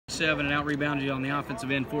27 and out-rebounded you on the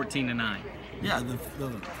offensive end 14-9. Yeah, the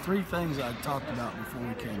three things I talked about before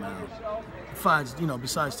we came out,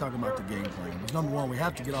 besides talking about the game plan, was number one, we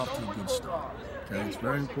have to get off to a good start. Okay, it's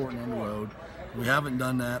very important on the road. We haven't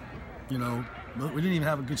done that. We didn't even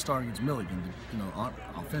have a good start against Milligan,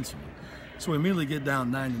 offensively. So we immediately get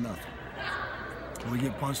down 9-0. We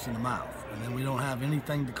get punched in the mouth, and then we don't have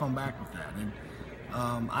anything to come back with that. And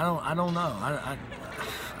I don't know. I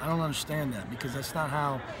don't understand that, because that's not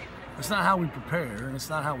how we prepare, and it's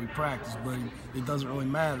not how we practice. But it doesn't really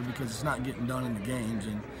matter, because it's not getting done in the games,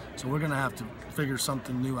 and so we're going to have to figure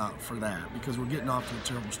something new out for that, because we're getting off to a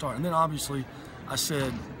terrible start. And then obviously, I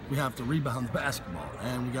said we have to rebound the basketball,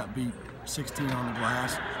 and we got beat 16 on the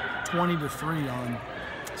glass, 20-3 on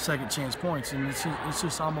second chance points, and it's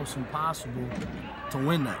just almost impossible to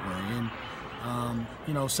win that way.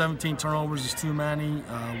 And 17 turnovers is too many.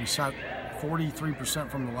 We shot 43%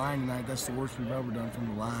 from the line tonight. That's the worst we've ever done from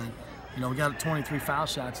the line. We got 23 foul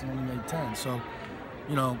shots and only made 10. So,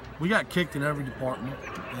 we got kicked in every department,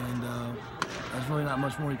 and there's really not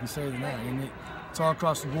much more you can say than that. And it's all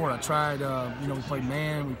across the board. I tried, we played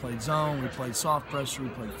man, we played zone, we played soft pressure, we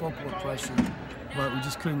played full court pressure, but we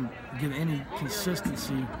just couldn't get any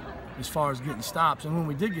consistency as far as getting stops. And when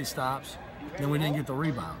we did get stops, then we didn't get the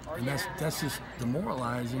rebound. And that's just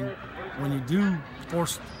demoralizing when you do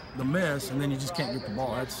force the miss and then you just can't get the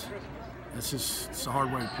ball. It's a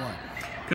hard way to play.